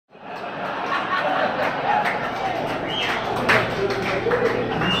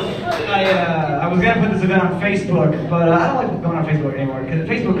was going to put this event on Facebook, but I don't like going on Facebook anymore because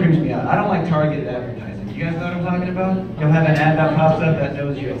Facebook creeps me out. I don't like targeted advertising. You guys know what I'm talking about? You'll have an ad that pops up that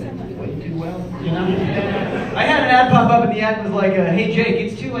knows you way too well, you know? I had an ad pop up and the ad was like, hey Jake,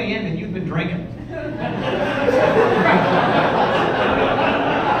 it's 2 a.m. and you've been drinking.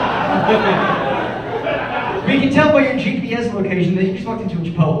 We can tell by your GPS location that you just walked into a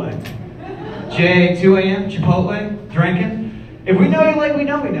Chipotle. Jake, 2 a.m., Chipotle, drinking. If we know you like we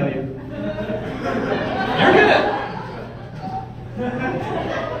know you.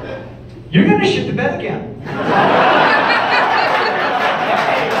 You're gonna shit the bed again.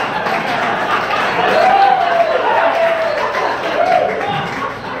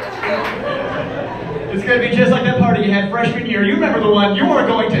 It's gonna be just like that party you had freshman year. You remember the one, you are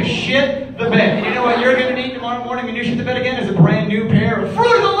going to shit the bed. And you know what you're gonna need tomorrow morning when you shit the bed again is a brand new pair of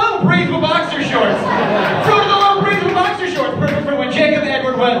Fruit of the Loom breathable boxer shorts. Fruit of the Loom breathable boxer shorts, perfect for when Jacob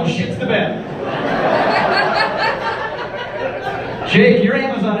Edward Weddle shits the bed. Jake, your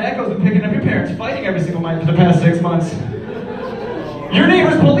Amazon Echo's been picking up your parents fighting every single night for the past 6 months. Your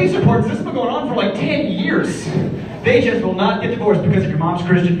neighbor's police reports this has been going on for like 10 years. They just will not get divorced because of your mom's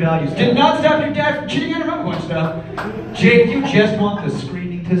Christian values. Did not stop your dad from cheating on her mom and stuff. Jake, you just want the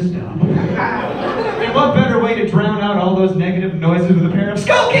screaming to stop. And what better way to drown out all those negative noises with a pair of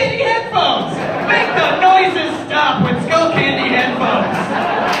Skull Candy headphones? Make the noises stop with Skull Candy headphones.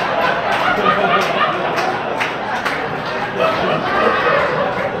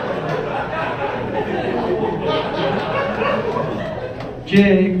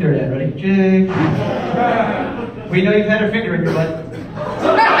 Jake, they're dead, ready? Jake. We know you've had her finger in your butt.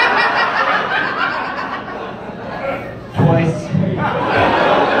 Twice.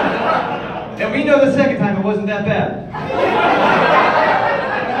 And we know the second time it wasn't that bad.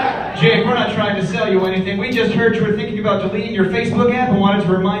 Jake, we're not trying to sell you anything. We just heard you were thinking about deleting your Facebook app and wanted to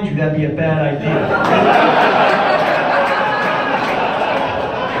remind you that'd be a bad idea.